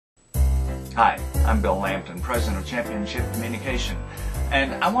Hi, I'm Bill Lampton, President of Championship Communication,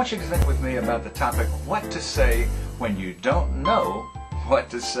 and I want you to think with me about the topic, what to say when you don't know what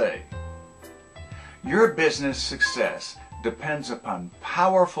to say. Your business success depends upon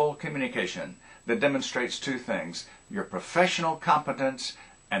powerful communication that demonstrates two things: your professional competence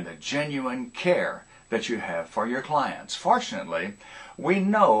and the genuine care that you have for your clients. Fortunately, we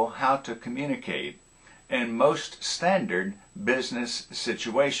know how to communicate in most standard business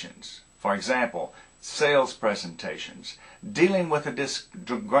situations. For example, sales presentations, dealing with a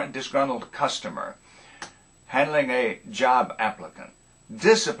disgruntled customer, handling a job applicant,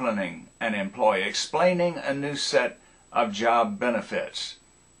 disciplining an employee, explaining a new set of job benefits,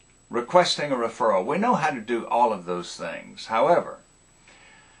 requesting a referral. We know how to do all of those things. However,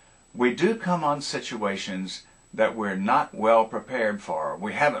 we do come on situations that we're not well prepared for.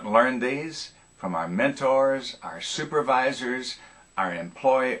 We haven't learned these from our mentors, our supervisors, our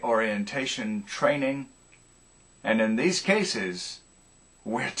employee orientation training. And in these cases,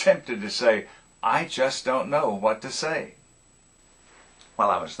 we're tempted to say, I just don't know what to say. While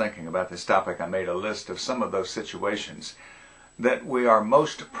I was thinking about this topic, I made a list of some of those situations that we are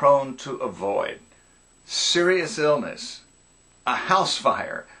most prone to avoid. Serious illness, a house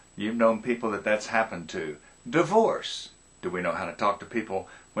fire. You've known people that that's happened to. Divorce. Do we know how to talk to people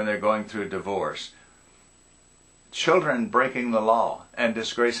when they're going through divorce? Children breaking the law and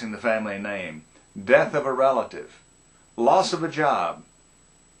disgracing the family name. Death of a relative. Loss of a job.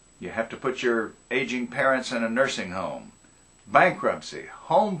 You have to put your aging parents in a nursing home. Bankruptcy.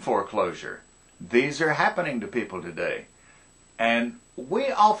 Home foreclosure. These are happening to people today. And we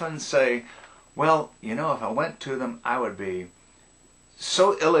often say, well, you know, if I went to them, I would be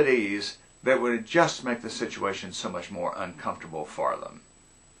so ill at ease that would just make the situation so much more uncomfortable for them.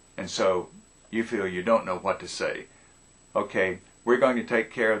 And so you feel you don't know what to say. Okay, we're going to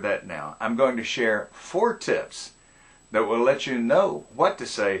take care of that now. I'm going to share 4 tips that will let you know what to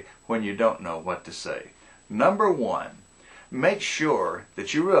say when you don't know what to say. Number 1, make sure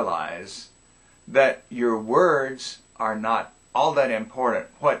that you realize that your words are not all that important.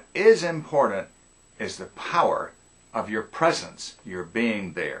 What is important is the power of your presence, your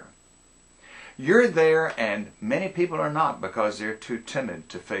being there. You're there, and many people are not because they're too timid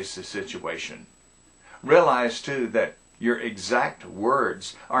to face the situation. Realize, too, that your exact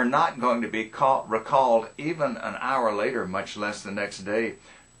words are not going to be recalled even an hour later, much less the next day,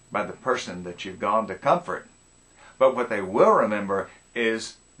 by the person that you've gone to comfort. But what they will remember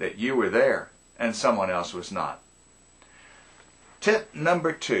is that you were there and someone else was not. Tip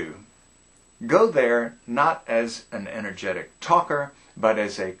number 2, go there not as an energetic talker, but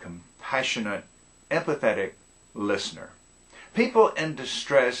as a compassionate, empathetic listener. People in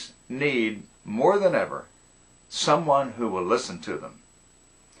distress need, more than ever, someone who will listen to them.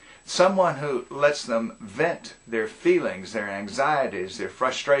 Someone who lets them vent their feelings, their anxieties, their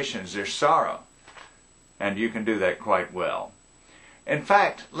frustrations, their sorrow. And you can do that quite well. In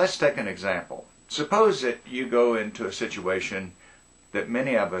fact, let's take an example. Suppose that you go into a situation that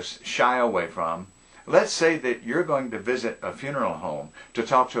many of us shy away from. Let's say that you're going to visit a funeral home to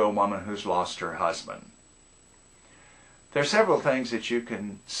talk to a woman who's lost her husband. There are several things that you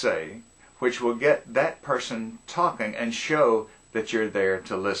can say which will get that person talking and show that you're there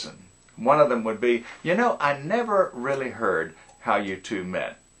to listen. One of them would be, you know, I never really heard how you two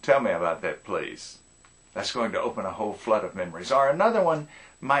met. Tell me about that, please. That's going to open a whole flood of memories. Or another one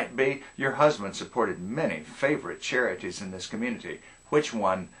might be, your husband supported many favorite charities in this community. Which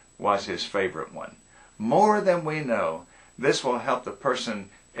one was his favorite one? More than we know, this will help the person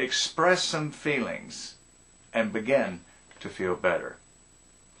express some feelings and begin to feel better.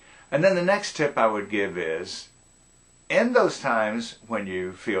 And then the next tip I would give is, in those times when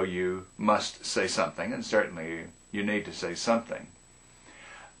you feel you must say something, and certainly you need to say something,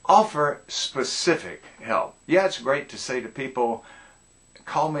 offer specific help. Yeah, it's great to say to people,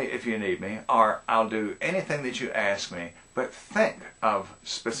 call me if you need me, or I'll do anything that you ask me, but think of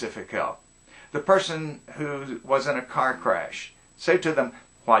specific help. The person who was in a car crash, say to them,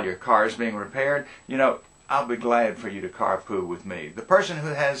 while your car is being repaired, you know, I'll be glad for you to carpool with me. The person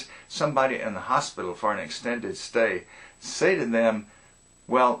who has somebody in the hospital for an extended stay, say to them,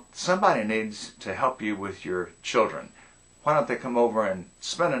 well, somebody needs to help you with your children. Why don't they come over and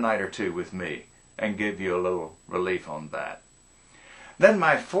spend a night or 2 with me and give you a little relief on that? Then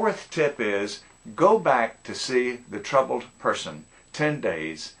my 4th tip is, go back to see the troubled person 10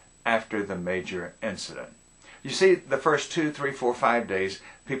 days after the major incident. You see, the first 2, 3, 4, 5 days,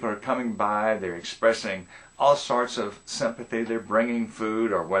 people are coming by, they're expressing all sorts of sympathy, they're bringing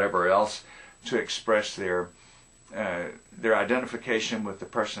food or whatever else to express their their identification with the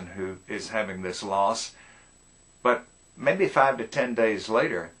person who is having this loss. But maybe 5 to 10 days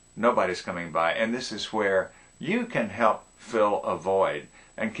later, nobody's coming by. And this is where you can help fill a void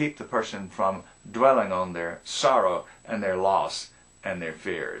and keep the person from dwelling on their sorrow and their loss and their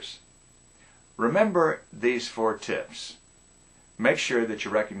fears. Remember these 4 tips. Make sure that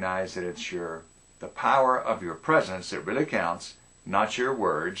you recognize that it's the power of your presence that really counts, not your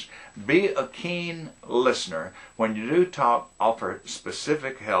words. Be a keen listener. When you do talk, offer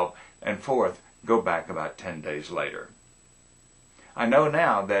specific help. And 4th, go back about 10 days later. I know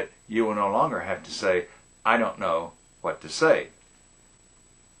now that you will no longer have to say, I don't know what to say.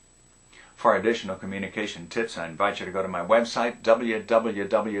 For additional communication tips, I invite you to go to my website,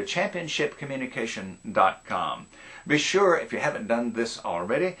 www.championshipcommunication.com. Be sure, if you haven't done this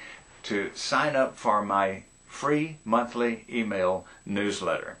already, to sign up for my free monthly email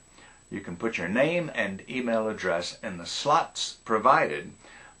newsletter. You can put your name and email address in the slots provided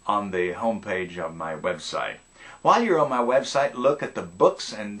on the homepage of my website. While you're on my website, look at the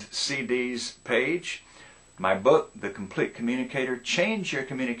books and CDs page. My book, The Complete Communicator, Change Your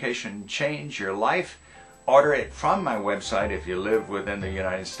Communication, Change Your Life. Order it from my website if you live within the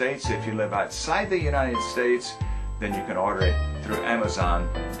United States. If you live outside the United States, then you can order it through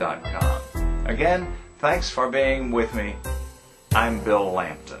Amazon.com. Again, thanks for being with me. I'm Bill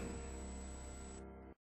Lampton.